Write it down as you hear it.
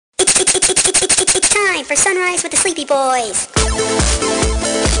It's time for Sunrise with the Sleepy Boys.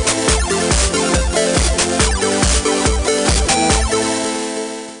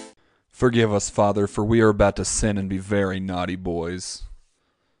 Forgive us, Father, for we are about to sin and be very naughty boys.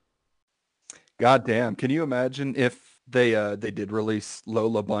 God damn, can you imagine if they did release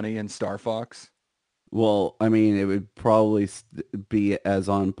Lola Bunny and Star Fox? Well, I mean, it would probably be as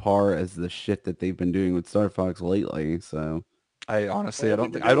on par as the shit that they've been doing with Star Fox lately. So I honestly, I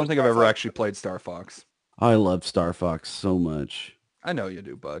don't think I've ever actually played Star Fox. I love Star Fox so much. I know you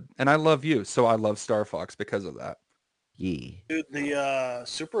do, bud. And I love you, so I love Star Fox because of that. Yeah. Dude, the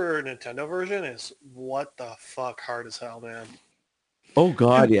Super Nintendo version is what the fuck hard as hell, man. Oh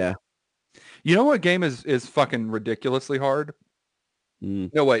God, yeah. You know what game is fucking ridiculously hard?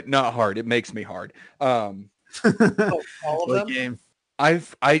 No, wait, not hard. It makes me hard. All of them? Game. I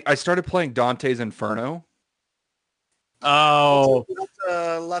started playing Dante's Inferno. Oh,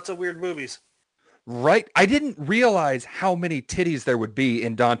 Lots of weird movies. Right? I didn't realize how many titties there would be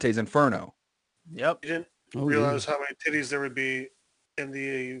in Dante's Inferno. yep. You didn't realize how many titties there would be in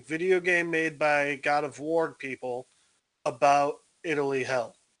the video game made by God of War people about Italy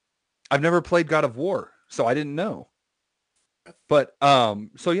hell. I've never played God of War, so I didn't know. But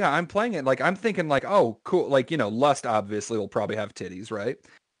so yeah, I'm playing it like I'm thinking like, oh, cool, like, you know, Lust obviously will probably have titties, right?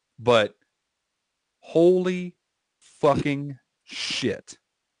 But holy fucking shit.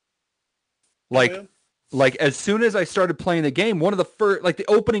 Like as soon as I started playing the game, one of the first, like the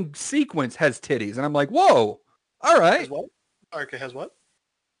opening sequence has titties, and I'm like, whoa, all right. Has what? Arca has what?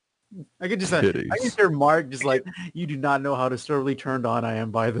 I can hear Mark just like, you do not know how disturbingly turned on I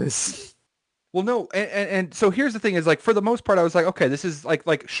am by this. Well, no, and so here's the thing is like for the most part, I was like, okay, this is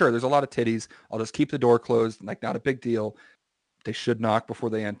like sure, there's a lot of titties. I'll just keep the door closed, like not a big deal. They should knock before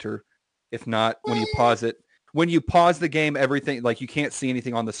they enter. If not, when you pause the game, everything like you can't see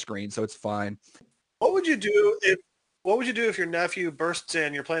anything on the screen, so it's fine. What would you do if your nephew bursts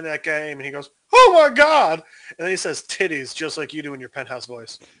in, you're playing that game, and he goes, "Oh my god!" and then he says titties, just like you do in your penthouse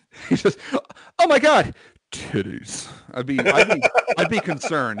voice. He just, oh my god, titties. I'd be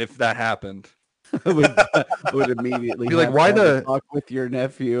concerned if that happened. would immediately be like, why the talk with your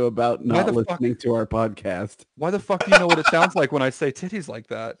nephew about not listening to our podcast? Why the fuck do you know what it sounds like when I say titties like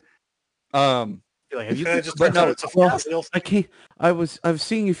that? Like, have you I was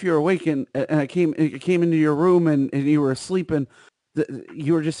seeing if you're awake, and I came into your room, and you were asleep, and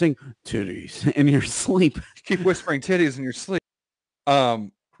you were just saying titties in your sleep. Keep whispering titties in your sleep.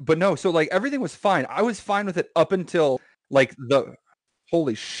 But no, so like everything was fine. I was fine with it up until like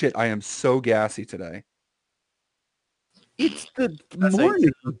holy shit, I am so gassy today. It's the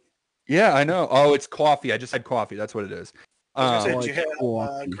morning. Yeah, I know. Oh, it's coffee. I just had coffee. That's what it is. I like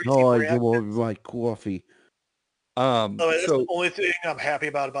coffee. That's the only thing I'm happy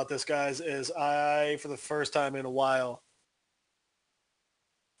about this, guys, is I, for the first time in a while,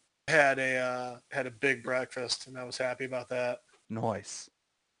 had a big breakfast, and I was happy about that. Nice.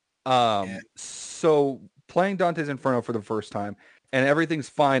 So playing Dante's Inferno for the first time, and everything's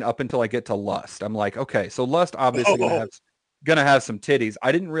fine up until I get to Lust. I'm like, okay, so Lust obviously gonna have some titties.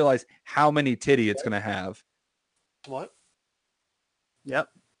 I didn't realize how many titty it's gonna have. What? Yep.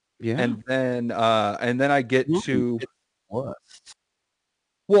 Yeah. And then I get to Lust.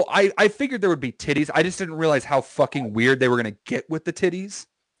 Well, I figured there would be titties. I just didn't realize how fucking weird they were gonna get with the titties.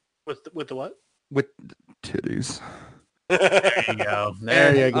 With the what? With the titties. There you go.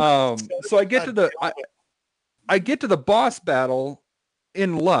 There you go. So I get to the boss battle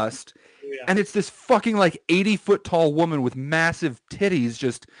in Lust, and it's this fucking like 80-foot tall woman with massive titties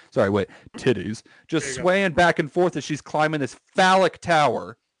just swaying back and forth as she's climbing this phallic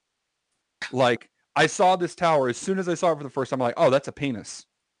tower. Like I saw this tower as soon as I saw it for the first time. I'm like, oh, that's a penis.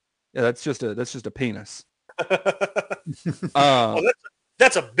 Yeah, that's just a penis.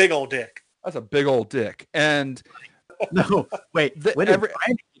 That's a big old dick. That's a big old dick. And no, wait. When did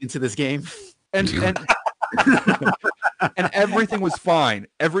Brian get into this game? And and everything was fine.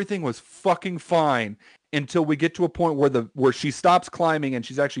 Everything was fucking fine until we get to a point where she stops climbing and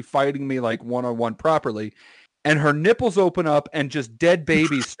she's actually fighting me like one-on-one properly, and her nipples open up and just dead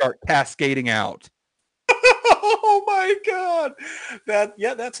babies start cascading out. Oh my god.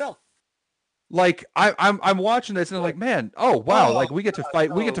 That's hell. Like I'm watching this and I'm like, man, oh wow, like we get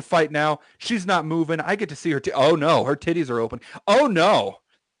to fight now. She's not moving. I get to see her. Oh no, her titties are open. Oh no,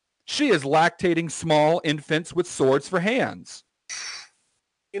 she is lactating small infants with swords for hands.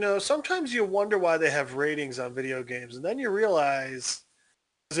 You know, sometimes you wonder why they have ratings on video games, and then you realize,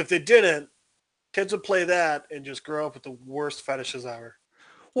 because if they didn't, kids would play that and just grow up with the worst fetishes ever.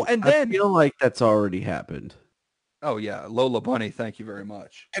 Well, and then I feel like that's already happened. Oh yeah, Lola Bunny. Thank you very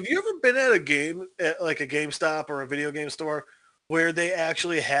much. Have you ever been at a game, at like a GameStop or a video game store, where they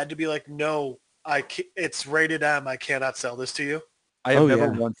actually had to be like, "No, it's rated M. I cannot sell this to you." I have Oh, never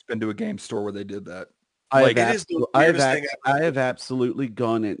yeah. once been to a game store where they did that. I Like, have, It is the I have, weirdest thing ever. I have absolutely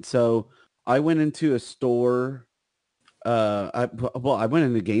gone in. So I went into a store. I went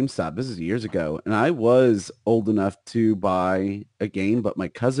into GameStop. This is years ago, and I was old enough to buy a game, but my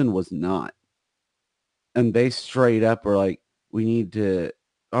cousin was not. And they straight up were like, "We need to.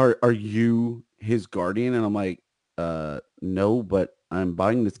 Are you his guardian?" And I'm like, no, but I'm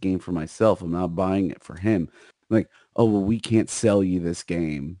buying this game for myself. I'm not buying it for him." I'm like, "Oh well, we can't sell you this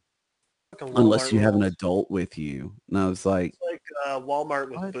game Fucking unless Walmart you have an rules. adult with you." And I was like, It's like Walmart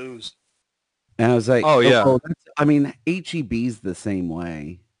with "What?" booze. And I was like, oh "Oh, yeah, well, I mean, HEB's the same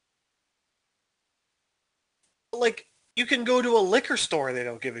way." Like you can go to a liquor store and they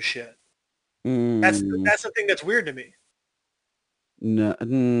don't give a shit. That's Mm, that's the thing that's weird to me. no,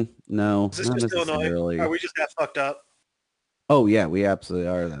 no, Is this not just Illinois? Are necessarily. we just that fucked up? Oh yeah, we absolutely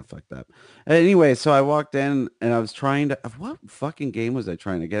are that fucked up. Anyway, so I walked in and I was trying to. What fucking game was I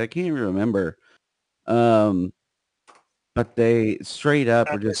trying to get? I can't even remember. Um, but they straight up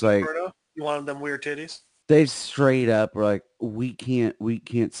were Dante just like, Inferno? You wanted them weird titties? they straight up were like, we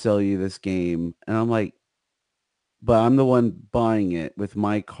can't sell you this game, and I'm like, but I'm the one buying it with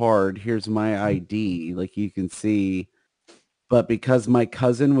my card. Here's my ID, like you can see. But because my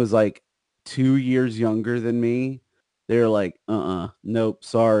cousin was like 2 years younger than me, they're like, nope,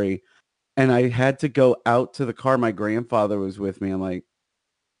 sorry. And I had to go out to the car. My grandfather was with me. I'm like,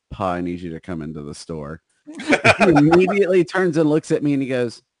 "Pa, I need you to come into the store." He immediately turns and looks at me and he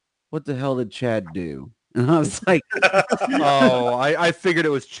goes, "What the hell did Chad do?" And I was like, oh, I figured it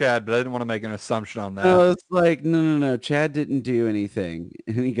was Chad, but I didn't want to make an assumption on I that. was like, no, Chad didn't do anything.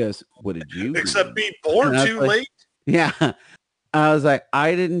 And he goes, "What did you Except do?" be born And I was too like, late. yeah. I was like,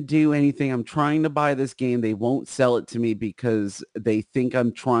 "I didn't do anything. I'm trying to buy this game. They won't sell it to me because they think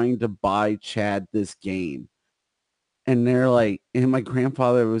I'm trying to buy Chad this game." And they're like, and my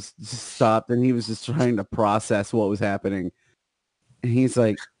grandfather was just stopped and he was just trying to process what was happening. And he's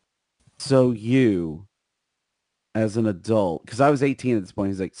like, "So you as an adult," because I was 18 at this point,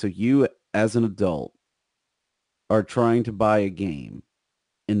 he's like, "So you as an adult are trying to buy a game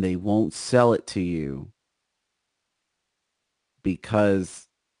and they won't sell it to you because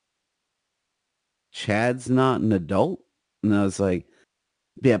Chad's not an adult?" And I was like,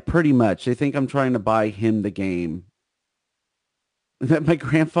 "Yeah, pretty much. They think I'm trying to buy him the game." That my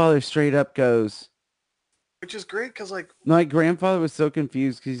grandfather straight up goes, Which is great because, like, my grandfather was so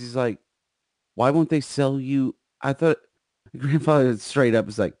confused because he's like, "Why won't they sell you?" I thought my grandfather straight up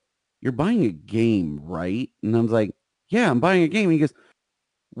was like, "You're buying a game, right?" And I was like, "Yeah, I'm buying a game." And he goes,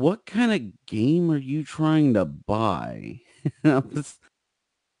 "What kind of game are you trying to buy?" And I was,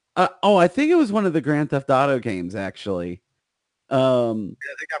 I think it was one of the Grand Theft Auto games, actually. yeah,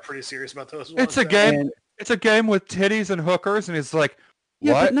 they got pretty serious about those ones. It's a now. game. And It's a game with titties and hookers, and it's like,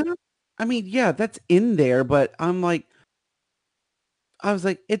 yeah, but what? not. I mean, yeah, that's in there, but I'm like, I was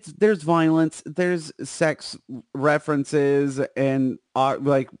like, there's violence, there's sex references, and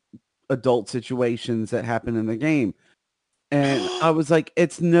like adult situations that happen in the game. And I was like,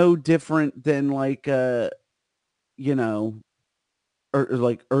 it's no different than like you know, or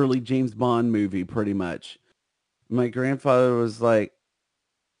like early James Bond movie, pretty much. My grandfather was like,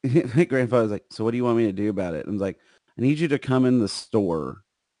 my grandfather was like, "So what do you want me to do about it?" And I was like, "I need you to come in the store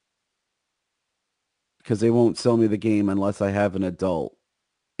because they won't sell me the game unless I have an adult."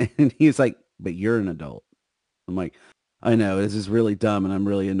 And he's like, "But you're an adult." I'm like, "I know, this is really dumb and I'm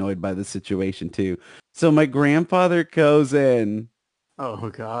really annoyed by the situation too." So my grandfather goes in, Oh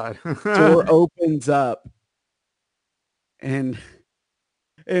God. door opens up, and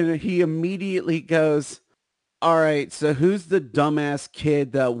he immediately goes, "All right, so who's the dumbass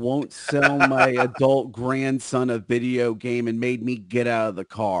kid that won't sell my adult grandson a video game and made me get out of the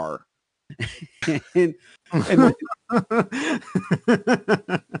car?" and, and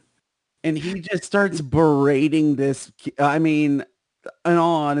and he just starts berating this. I mean, in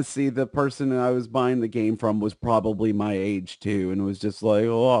all honesty, the person I was buying the game from was probably my age too, and was just like,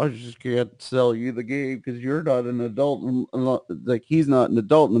 "Oh, I just can't sell you the game because you're not an adult." Like, he's not an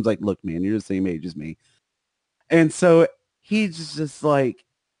adult, and I was like, "Look, man, you're the same age as me." And so he's just like,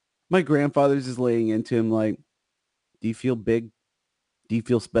 my grandfather's just laying into him like, "Do you feel big? Do you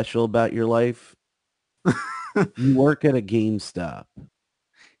feel special about your life? You work at a GameStop."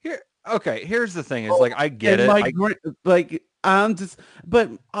 Here, okay. Here's the thing: is like, I get And it. like, I'm just, but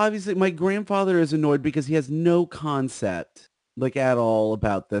obviously my grandfather is annoyed because he has no concept, like, at all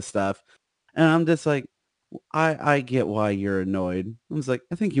about this stuff. And I'm just like, I get why you're annoyed. I was like,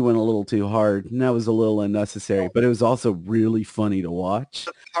 I think you went a little too hard, and that was a little unnecessary, but it was also really funny to watch.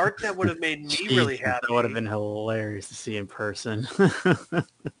 The part that would have made me really Jesus, happy. That would have been hilarious to see in person.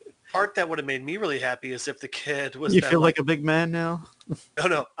 Part that would have made me really happy is if the kid was. You feel like a big man now?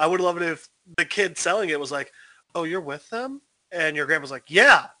 No. I would love it if the kid selling it was like, "Oh, you're with them," and your grandpa's like,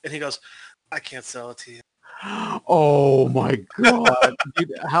 "Yeah," and he goes, "I can't sell it to you." Oh my god.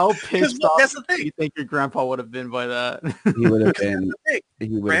 Dude, how pissed off That's the thing. do you think your grandpa would have been by that? He would have been.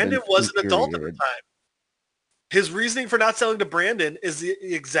 Brandon was an adult at the time. His reasoning for not selling to Brandon is the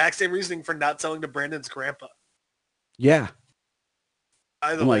exact same reasoning for not selling to Brandon's grandpa. Yeah.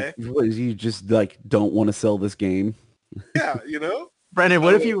 Either I'm way. like, what, you just like don't want to sell this game? Yeah, you know? Brandon,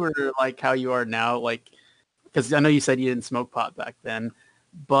 what if you were like how you are now? Like, because I know you said you didn't smoke pot back then,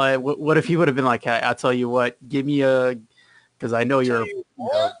 but what if you would have been like, hey, I'll tell you what, give me a, because I know you're.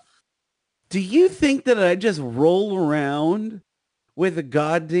 Do you think that I just roll around with a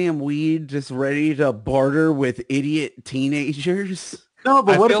goddamn weed just ready to barter with idiot teenagers? No,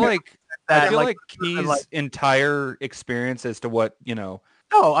 but I what feel if like I feel like Key's entire experience as to what, No,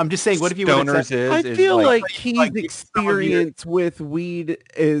 I'm just saying, what if you would have stoners said, is I feel like like Key's some of experience with weed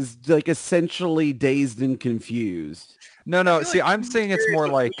is like essentially dazed and confused. no. See, I'm saying it's more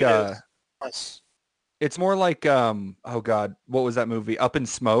like Us. it's more like oh god, what was that movie? Up in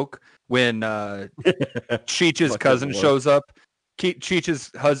Smoke, when Cheech's Fucking cousin Lord. shows up.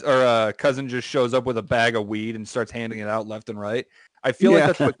 Cheech's cousin just shows up with a bag of weed and starts handing it out left and right. I feel like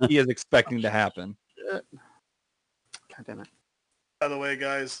that's what Key is expecting to happen. God damn it. By the way,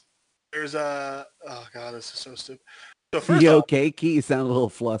 guys, there's a... Oh, God, this is so stupid. So first You off, okay, Key? You sound a little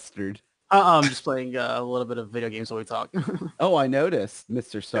flustered. I'm just playing a little bit of video games while we talk. Oh, I noticed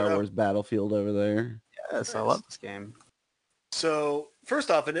Mr. Star Yeah. Wars Battlefield over there. Yes, I love this game. so first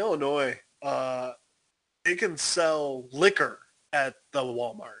off, in Illinois, they can sell liquor at the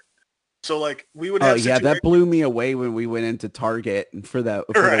Walmart. So, like, we would Oh have... yeah, that situations- blew me away when we went into Target for the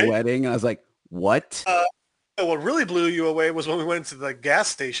Right. wedding. I was like, what? What really blew you away was when we went to the gas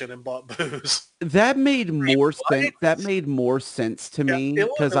station and bought booze. That made more what? sense. That made more sense to Yeah, me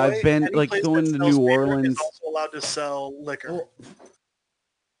because Illinois, I've been any like place going that to sells New beer Orleans. is also allowed to sell liquor.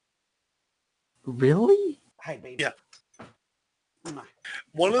 Really? Hi, baby. Yeah.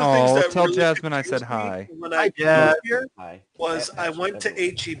 One of the things Oh, that tell really Jasmine I confused said me hi. when Hi, I Jazz. moved here Hi. was I went to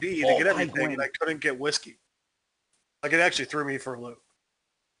HEB to get everything and I couldn't get whiskey. Like, it actually threw me for a loop.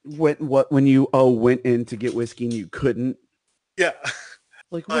 When you went in to get whiskey and you couldn't? Yeah.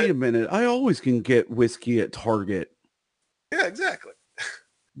 Like, wait a minute. I always can get whiskey at Target. Yeah, exactly.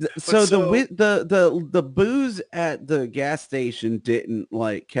 So so- the booze at the gas station didn't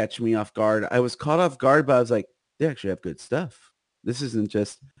like catch me off guard. I was caught off guard, but I was like, they actually have good stuff. This isn't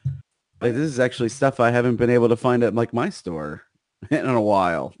just like, this is actually stuff I haven't been able to find at like my store in a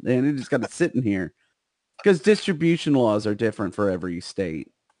while, and it just got to sit in here because distribution laws are different for every state.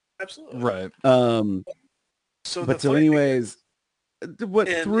 Absolutely. Right. So But the so funny thing anyways, what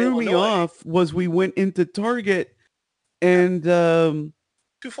in threw me Illinois- off was we went into Target and 2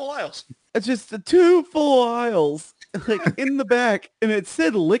 full aisles. it's just the 2 full aisles like in the back, and it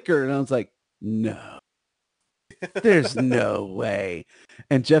said liquor, and I was like, no, there's no way.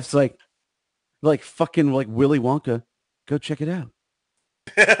 And Jeff's like fucking like Willy Wonka, go check it out.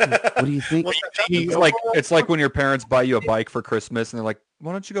 What do you think? What's that? It's like when your parents buy you a bike for Christmas and they're like,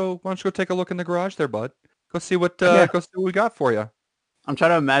 why don't you go take a look in the garage there, bud? Go see what we got for you. I'm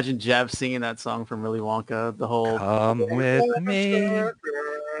trying to imagine Jeff singing that song from Willy Wonka, the whole... Come with me and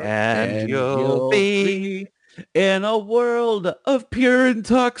And you'll be. in a world of pure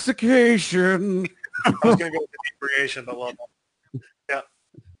intoxication. I was going to go with the inebriation, but well,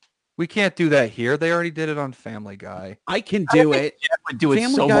 We can't do that here. They already did it on Family Guy. I can do it. Jeff would do it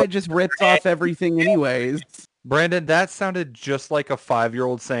Family so Guy much. just rips off everything anyways. Brandon, that sounded just like a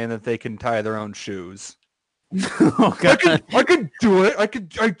 5-year-old saying that they can tie their own shoes. Oh, God. I could do it. I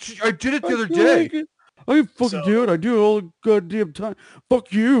did it the other day. I can fucking So- do it. I do it all the goddamn time.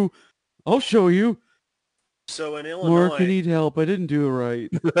 Fuck you. I'll show you. so in Mark, I Illinois, need help. I didn't do it right.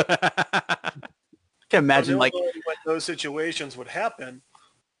 I can imagine, like, when those situations would happen,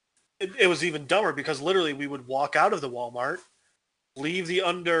 it was even dumber because literally we would walk out of the Walmart, leave the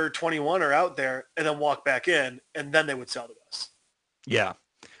under 21 or out there, and then walk back in, and then they would sell to us. Yeah.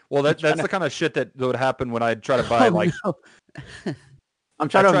 Well, that's the kind of shit that would happen when I try to buy like I'm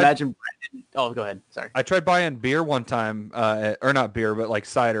trying to tried- imagine Brandon. Oh, go ahead. Sorry. I tried buying beer one time, or not beer, but like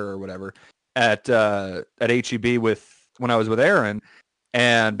cider or whatever at HEB when I was with Erin,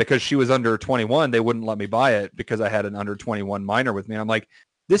 and because she was under 21, they wouldn't let me buy it because I had an under 21 minor with me. I'm like,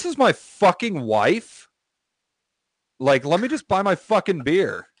 this is my fucking wife. Like, let me just buy my fucking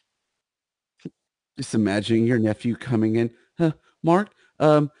beer. Just imagining your nephew coming in. Mark,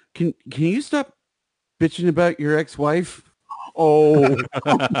 can you stop bitching about your ex-wife? Oh,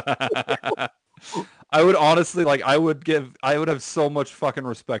 I would honestly, like, I would have so much fucking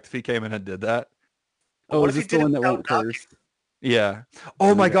respect if he came in and did that. oh, what is if he this the did one it that without won't knocking? curse? Yeah.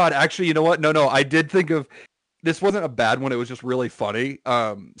 Oh my Okay. God. Actually, you know what? No, I did think of, this wasn't a bad one. It was just really funny.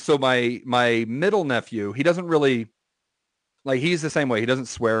 So my middle nephew, he doesn't really, like, he's the same way. He doesn't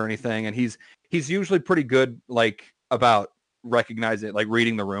swear or anything. And he's usually pretty good, like, about recognizing it, like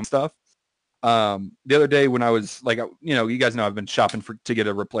reading the room stuff. The other day when I was like, you guys know I've been shopping to get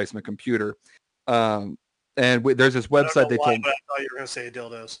a replacement computer. And there's this I don't website know they why, told but I thought you were going to say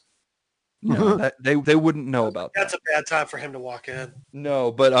dildos. no, that they wouldn't know about that. That's a bad time for him to walk in.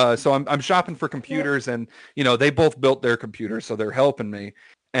 No, but so I'm shopping for computers, and they both built their computers, so they're helping me.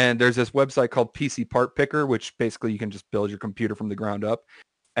 And there's this website called PC Part Picker, which basically you can just build your computer from the ground up.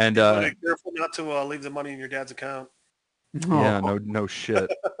 And But be careful not to leave the money in your dad's account. yeah, no shit.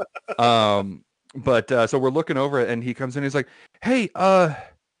 But so we're looking over it, and he comes in, he's like, "Hey,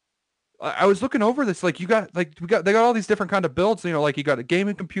 I was looking over this. Like, they got all these different kind of builds. Like you got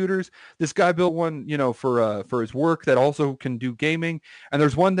gaming computers. This guy built one, for his work that also can do gaming. And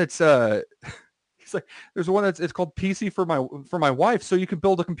there's one that's he's like, there's one it's called PC for my wife, so you can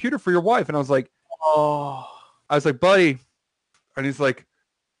build a computer for your wife." And I was like, buddy, and he's like,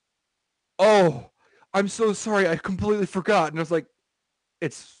 "Oh, I'm so sorry, I completely forgot." And I was like,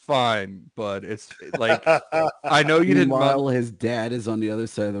 "It's fine, bud. It's like, I know you didn't." Meanwhile, his dad is on the other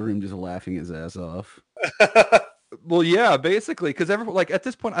side of the room just laughing his ass off. Well, yeah, basically, because everyone, like, at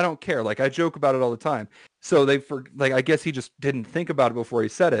this point, I don't care. Like, I joke about it all the time. So I guess he just didn't think about it before he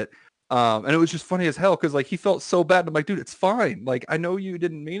said it. And it was just funny as hell because, like, he felt so bad. And I'm like, dude, it's fine. Like, I know you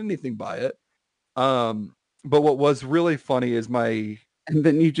didn't mean anything by it. But what was really funny is And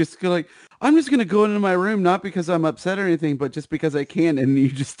then you just go like, I'm just going to go into my room, not because I'm upset or anything, but just because I can. And you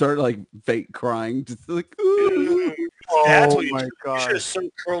just start like fake crying. Just like, ooh. That's what you my should. You should have so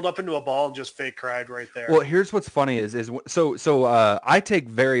curled up into a ball and just fake cried right there. Well, here's what's funny is I take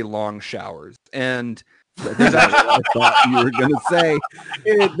very long showers, and there's That's what I thought you were going to say.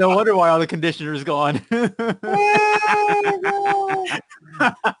 No wonder why all the conditioner's gone.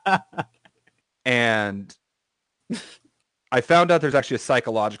 and I found out there's actually a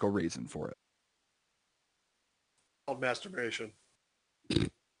psychological reason for it. Called masturbation.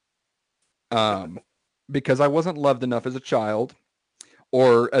 Because I wasn't loved enough as a child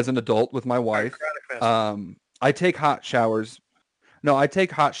or as an adult with my wife. I take hot showers. No, I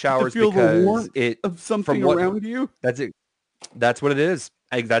take hot showers feel the because warmth of something around you. That's it. That's what it is.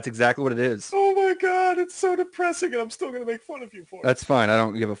 That's exactly what it is. Oh my God, it's so depressing, and I'm still gonna make fun of you for it. That's fine. I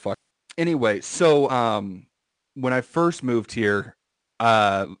don't give a fuck. Anyway, so when I first moved here,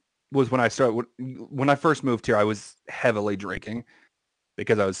 was when I started. When I first moved here, I was heavily drinking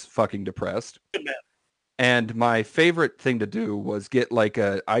because I was fucking depressed. Good man. And my favorite thing to do was get like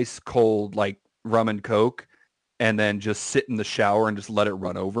a ice cold like rum and coke, and then just sit in the shower and just let it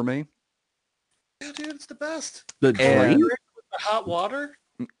run over me. Yeah, dude, it's the best. The And- drink? With the hot water.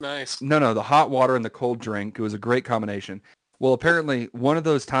 Nice. No, the hot water and the cold drink. It was a great combination. Well, apparently one of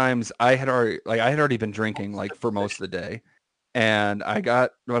those times I had already been drinking like for most of the day, and I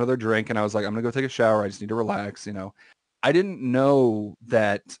got another drink and I was like, I'm gonna go take a shower. I just need to relax, I didn't know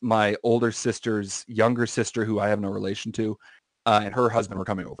that my older sister's younger sister, who I have no relation to, and her husband were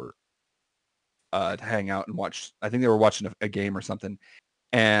coming over to hang out and watch. I think they were watching a game or something,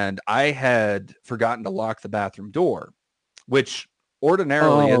 and I had forgotten to lock the bathroom door, which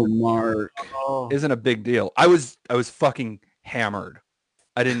ordinarily Mark. isn't a big deal. I was fucking hammered.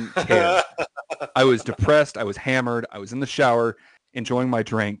 I didn't care. I was depressed. I was hammered. I was in the shower, enjoying my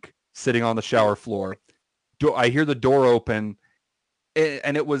drink, sitting on the shower floor. I hear the door open,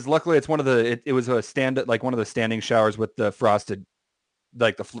 and it was luckily it's one of the it was a one of the standing showers with the frosted,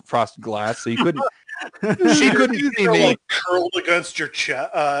 like the frosted glass, so you couldn't. She couldn't see me. Like curled against your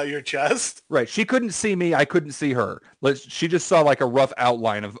chest. Right. She couldn't see me. I couldn't see her. She just saw like a rough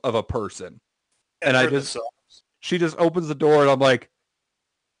outline of a person. And she just opens the door and I'm like,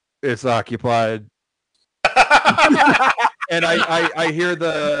 it's occupied. And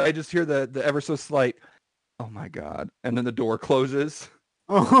I just hear the ever so slight, oh my God. And then the door closes.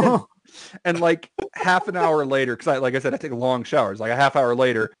 And like half an hour later, because like I said, I take long showers. Like a half hour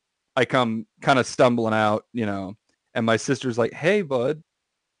later, I come kind of stumbling out, and my sister's like, hey, bud,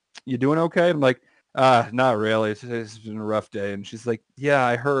 you doing okay? I'm like, not really. It's been a rough day. And she's like, yeah,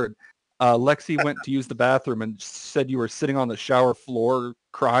 I heard. Lexi went to use the bathroom and said you were sitting on the shower floor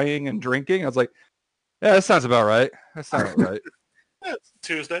crying and drinking. I was like, Yeah, that sounds about right. That sounds about right. Yeah, it's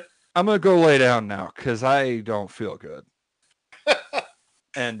Tuesday. I'm gonna go lay down now because I don't feel good.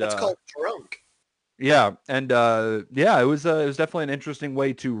 And That's called drunk. yeah, and yeah, it was definitely an interesting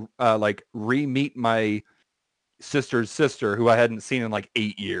way to like re-meet my sister's sister, who I hadn't seen in like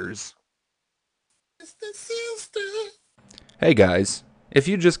 8 years. It's the sister. Hey guys, if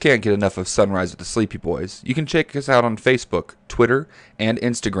you just can't get enough of Sunrise with the Sleepy Boys, you can check us out on Facebook, Twitter, and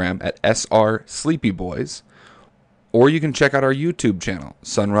Instagram at SR Sleepy Boys. Or you can check out our YouTube channel,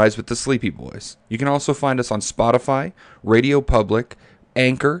 Sunrise with the Sleepy Boys. You can also find us on Spotify, Radio Public,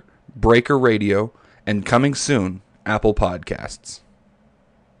 Anchor, Breaker Radio, and coming soon, Apple Podcasts.